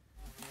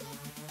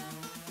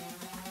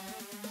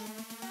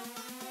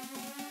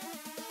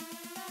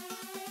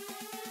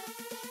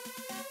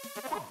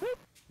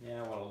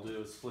 Now what I'll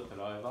do is flip it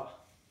over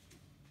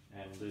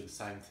and do the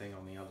same thing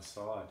on the other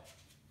side.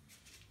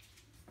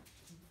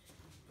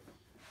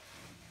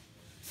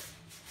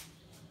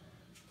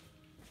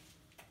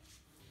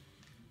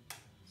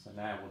 So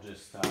now we'll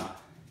just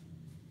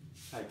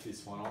take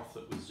this one off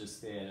that was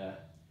just there to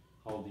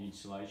hold the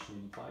insulation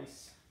in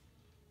place.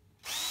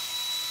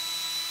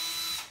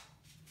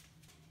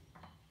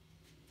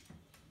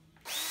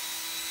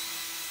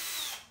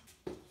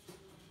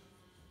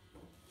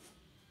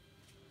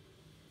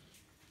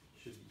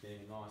 Should be a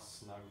nice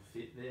snug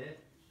fit there.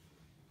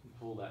 And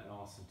pull that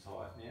nice and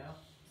tight now.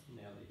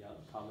 Now the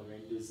other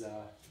end is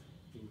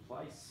in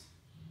place.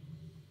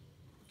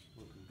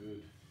 Looking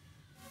good.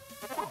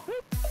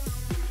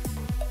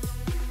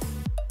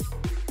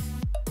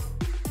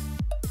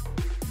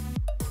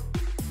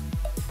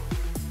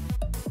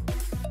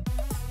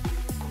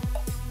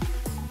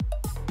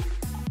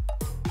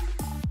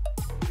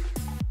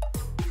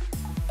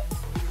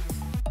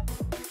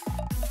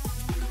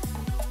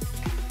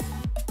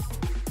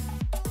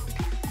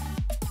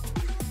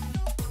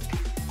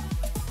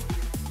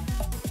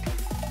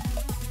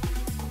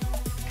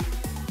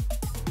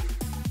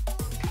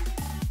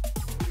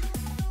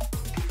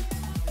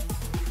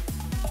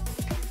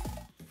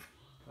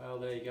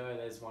 There you go,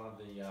 there's one of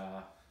the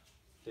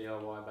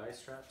DIY base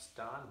straps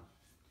done.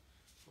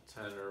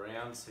 I'll turn it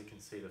around so you can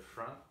see the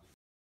front.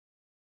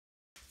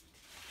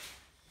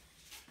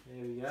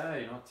 There we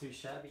go, not too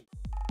shabby.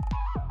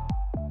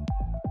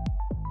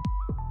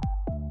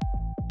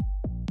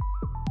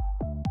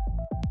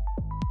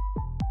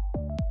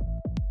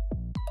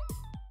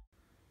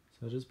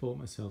 So I just bought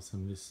myself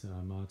some of this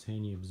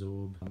Martini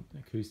Absorb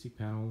acoustic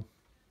panel.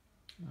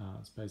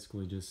 It's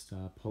basically just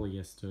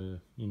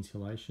polyester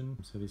insulation.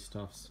 So this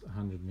stuff's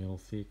 100mm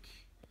thick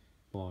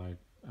by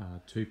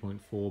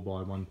 2.4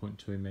 by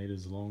 1.2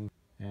 meters long,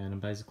 and I'm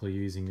basically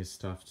using this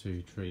stuff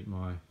to treat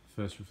my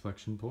first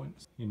reflection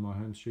points in my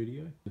home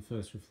studio. The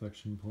first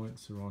reflection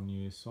points are on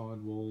your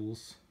side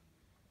walls,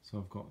 so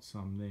I've got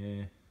some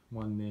there,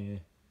 one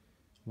there,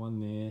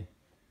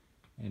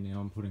 and now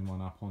I'm putting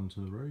one up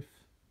onto the roof,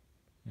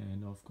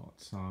 and I've got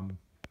some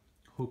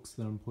hooks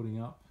that I'm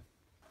putting up.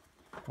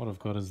 What I've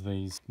got is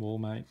these wall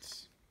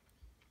mates,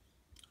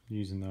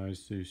 using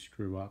those to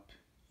screw up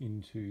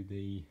into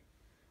the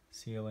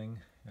ceiling,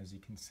 as you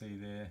can see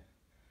there,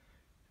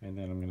 and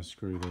then I'm going to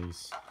screw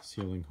these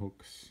ceiling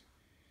hooks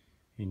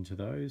into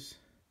those,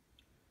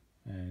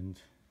 and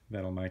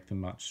that'll make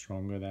them much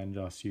stronger than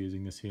just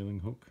using the ceiling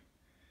hook,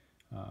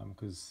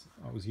 because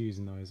I was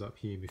using those up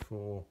here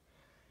before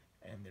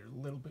and they're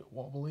a little bit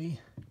wobbly,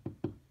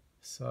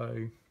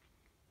 so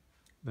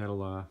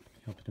that'll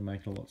help to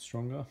make it a lot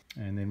stronger.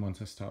 And then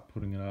once I start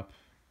putting it up,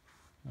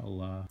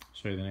 I'll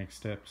show you the next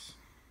steps.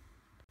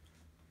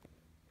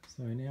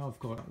 So now I've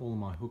got all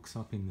my hooks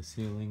up in the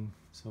ceiling.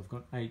 So I've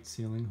got 8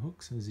 ceiling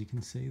hooks, as you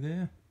can see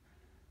there.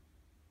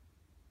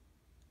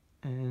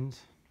 And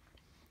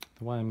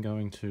the way I'm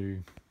going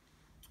to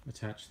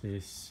attach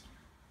this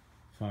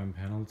foam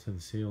panel to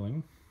the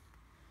ceiling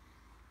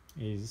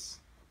is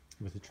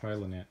with a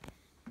trailer net.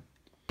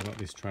 I got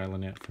this trailer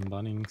net from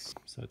Bunnings,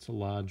 so it's a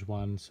large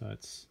one, so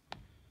it's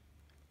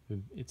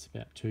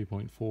about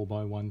 2.4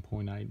 by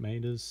 1.8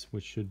 meters,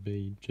 which should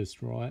be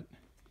just right.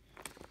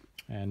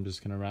 And I'm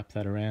just going to wrap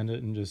that around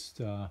it and just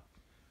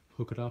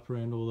hook it up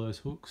around all those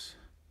hooks.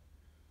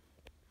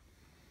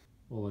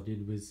 All I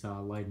did was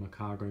laid my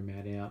cargo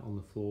mat out on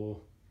the floor,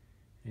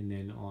 and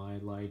then I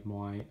laid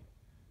my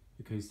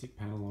acoustic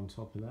panel on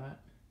top of that,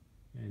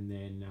 and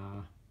then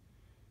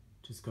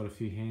just got a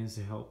few hands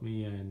to help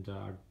me, and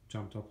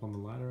jumped up on the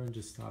ladder and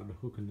just started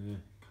hooking the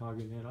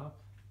cargo net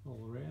up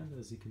all around,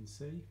 as you can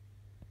see.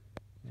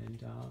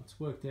 And it's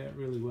worked out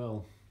really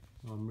well.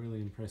 I'm really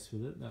impressed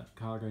with it. That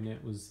cargo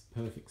net was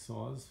perfect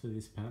size for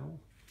this panel,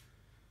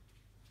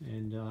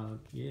 and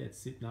yeah, it's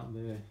sitting up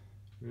there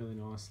really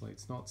nicely.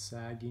 It's not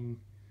sagging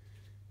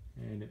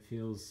and it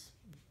feels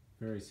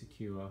very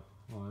secure.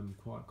 I'm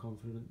quite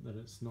confident that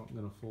it's not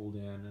going to fall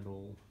down at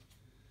all,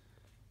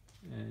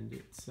 and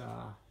it's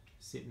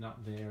sitting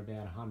up there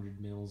about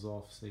 100 mils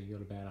off, so you've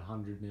got about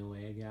 100 mil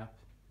air gap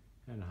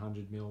and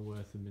 100 mil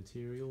worth of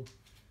material.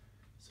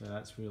 So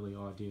that's really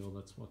ideal,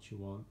 that's what you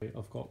want.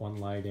 I've got one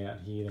laid out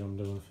here that I'm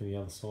doing for the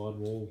other side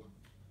wall,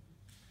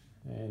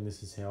 and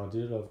this is how I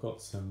did it. I've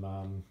got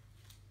some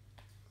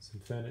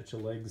furniture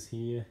legs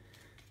here.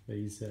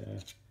 These are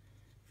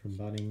from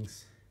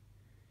Bunnings,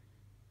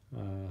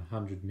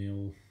 100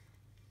 mil.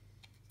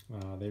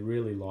 They're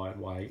really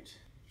lightweight,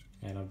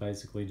 and I've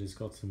basically just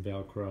got some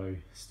Velcro,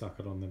 stuck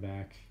it on the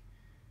back.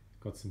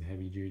 Got some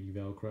heavy duty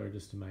Velcro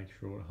just to make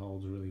sure it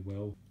holds really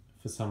well.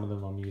 For some of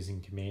them I'm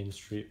using command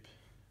strip,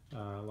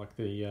 like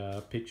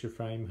the picture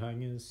frame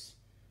hangers,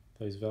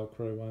 those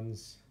Velcro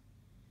ones.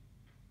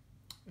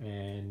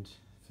 And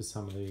for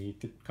some of the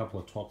couple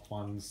of top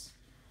ones,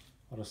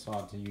 I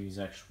decided to use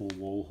actual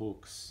wall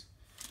hooks.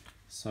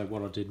 So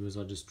what I did was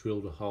I just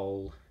drilled a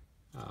hole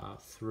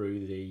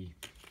through the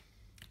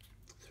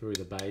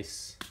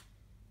base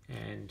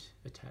and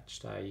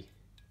attached a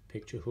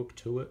picture hook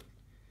to it,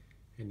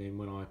 and then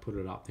when I put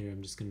it up there,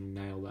 I'm just going to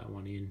nail that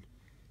one in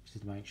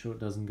just to make sure it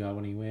doesn't go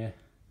anywhere.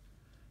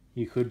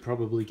 You could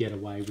probably get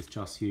away with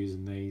just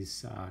using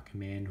these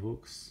command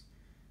hooks,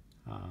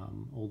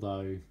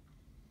 although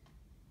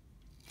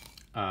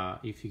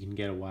if you can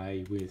get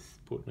away with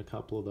putting a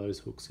couple of those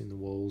hooks in the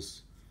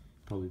walls,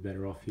 probably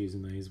better off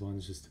using these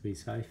ones just to be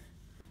safe.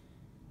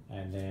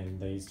 And then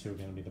these two are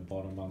going to be the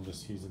bottom. I'm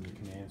just using the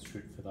command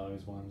strip for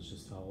those ones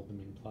just to hold them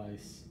in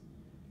place.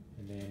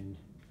 And then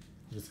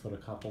I've just got a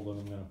couple that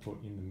I'm going to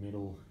put in the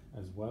middle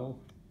as well.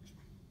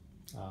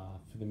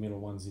 For the middle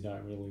ones, you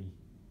don't really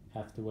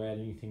have to add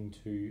anything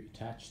to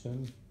attach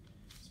them.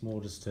 It's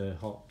more just to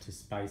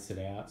space it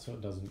out so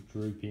it doesn't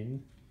droop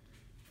in.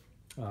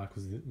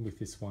 Because with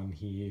this one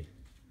here,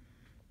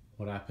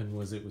 what happened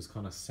was it was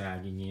kind of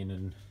sagging in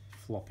and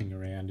flopping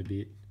around a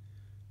bit.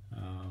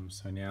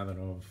 So now that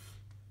I've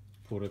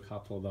put a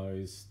couple of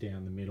those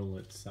down the middle,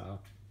 it's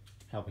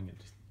helping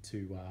it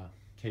to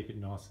keep it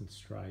nice and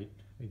straight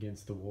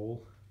against the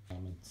wall.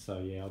 So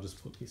yeah, I'll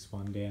just put this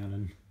one down,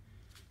 and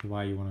the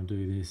way you want to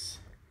do this,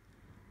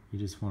 you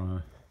just want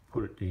to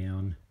put it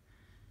down,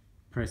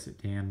 press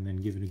it down, and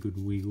then give it a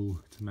good wiggle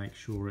to make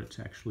sure it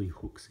actually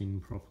hooks in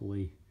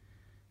properly.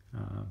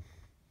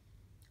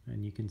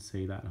 And you can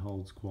see that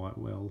holds quite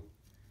well,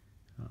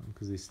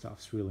 because this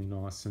stuff's really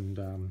nice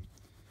and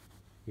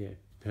yeah,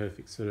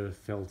 perfect sort of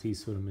felty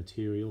sort of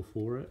material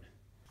for it.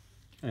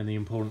 And the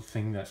important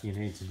thing that you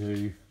need to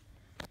do,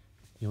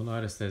 you'll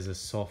notice there's a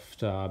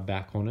soft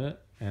back on it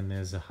and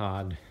there's a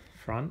hard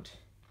front.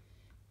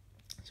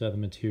 So the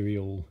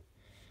material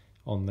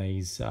on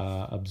these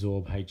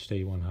Absorb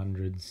HD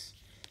 100s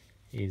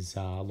is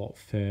a lot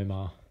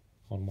firmer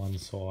on one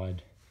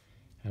side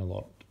and a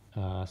lot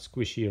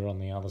squishier on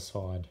the other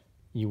side.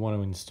 You want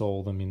to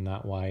install them in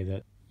that way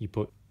that you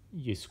put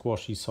your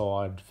squashy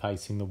side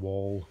facing the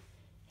wall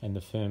and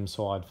the firm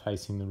side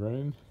facing the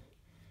room.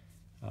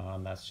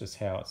 That's just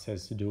how it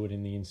says to do it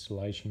in the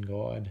installation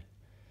guide,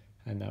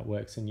 and that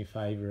works in your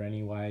favour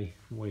anyway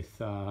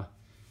with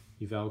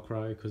your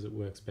Velcro because it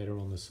works better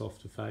on the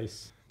softer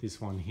face. This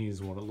one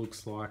here's what it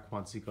looks like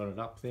once you got it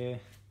up there.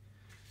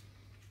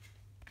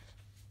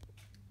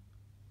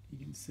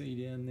 You can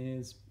see down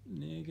there's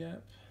an air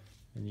gap.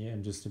 And yeah,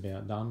 I'm just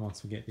about done.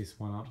 Once I get this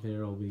one up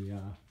there, I'll be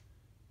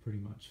pretty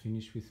much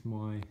finished with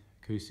my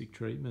acoustic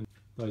treatment.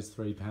 Those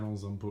 3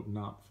 panels I'm putting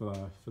up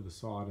for the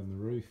side and the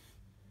roof,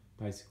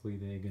 basically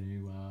they're going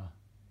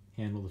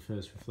to handle the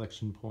first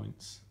reflection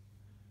points.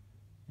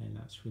 And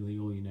that's really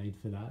all you need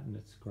for that, and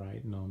it's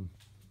great. And I'm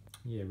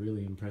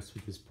really impressed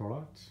with this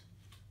product.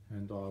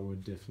 And I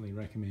would definitely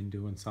recommend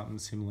doing something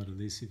similar to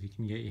this if you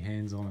can get your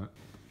hands on it.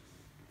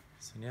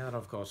 So now that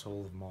I've got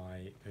all of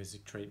my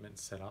acoustic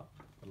treatments set up,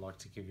 I'd like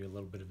to give you a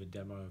little bit of a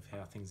demo of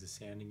how things are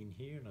sounding in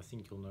here, and I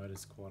think you'll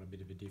notice quite a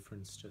bit of a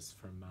difference just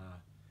from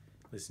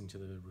listening to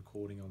the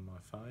recording on my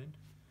phone.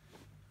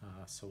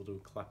 So we'll do a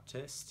clap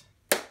test.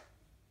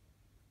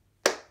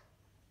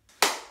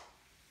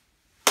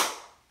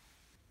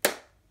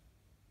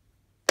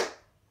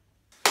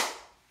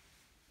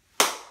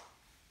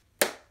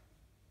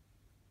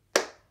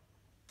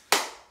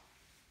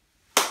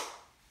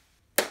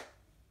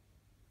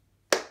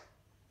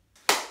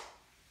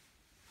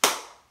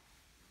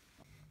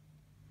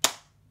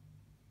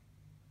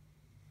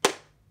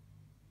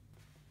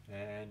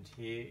 And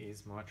here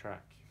is my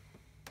track.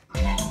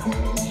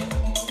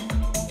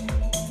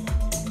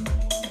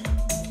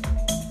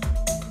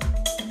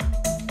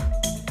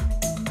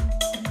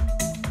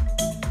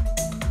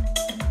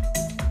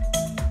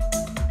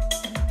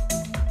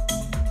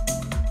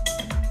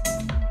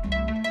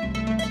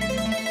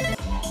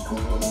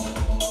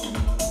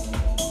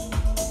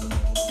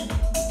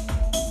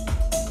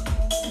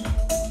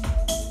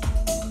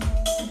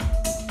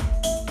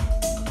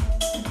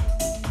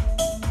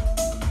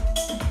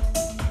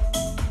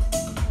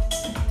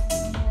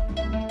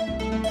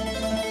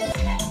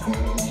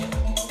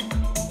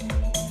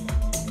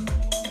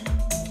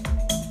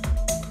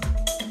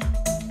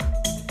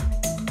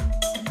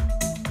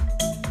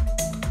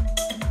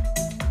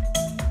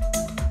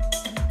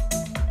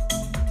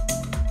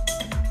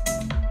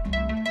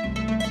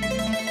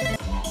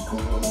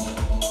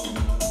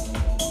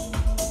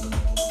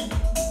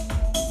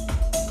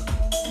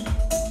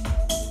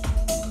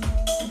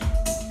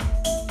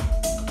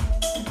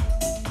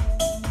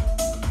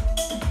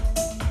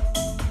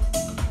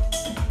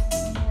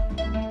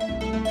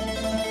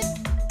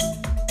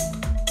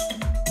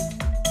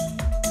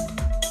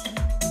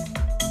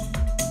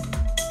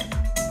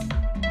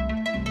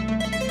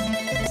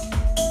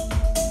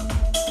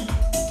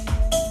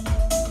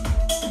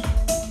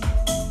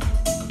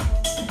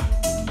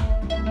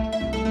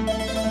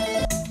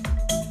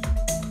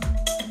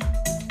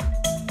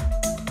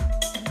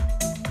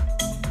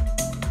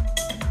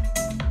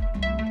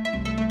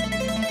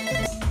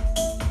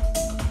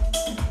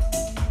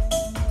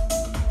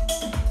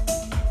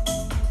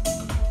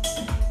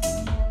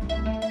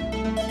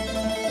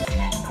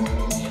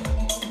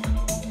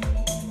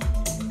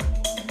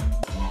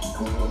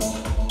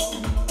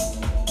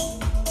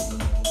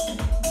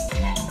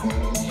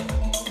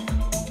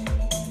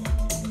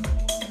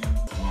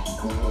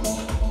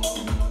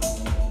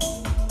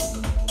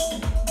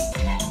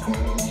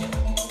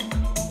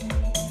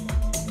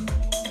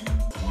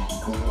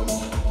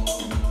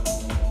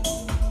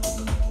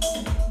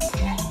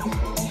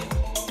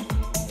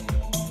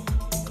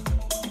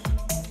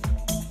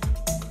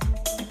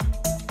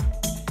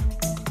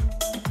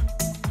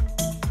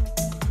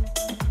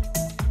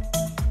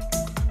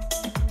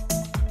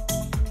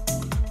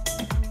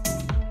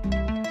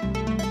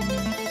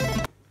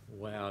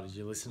 Did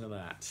you listen to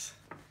that?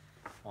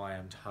 I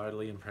am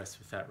totally impressed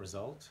with that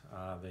result.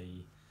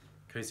 The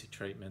acoustic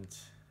treatment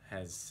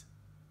has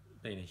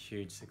been a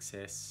huge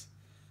success.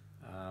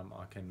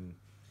 I can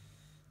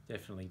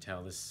definitely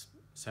tell there's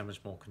so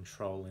much more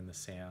control in the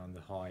sound.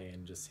 The high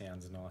end just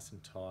sounds nice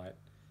and tight.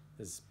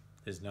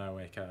 There's no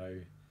echo.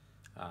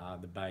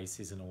 The bass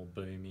isn't all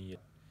boomy.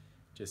 It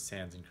just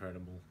sounds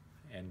incredible,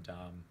 and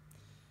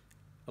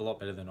a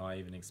lot better than I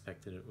even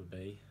expected it would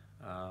be.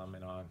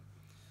 And I'm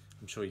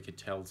sure you could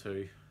tell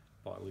too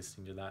by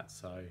listening to that,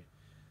 so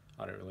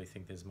I don't really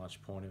think there's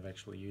much point of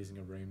actually using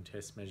a room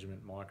test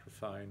measurement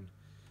microphone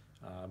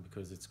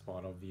because it's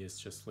quite obvious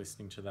just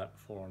listening to that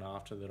before and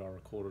after that I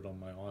recorded on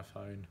my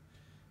iPhone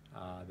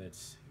that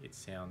it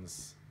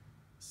sounds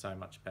so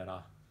much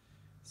better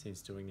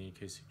since doing the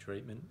acoustic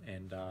treatment.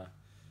 And I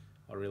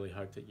really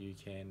hope that you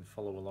can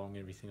follow along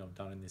everything I've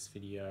done in this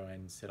video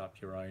and set up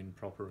your own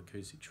proper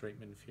acoustic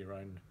treatment for your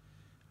own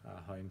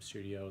home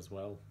studio as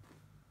well.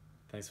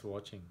 Thanks for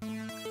watching.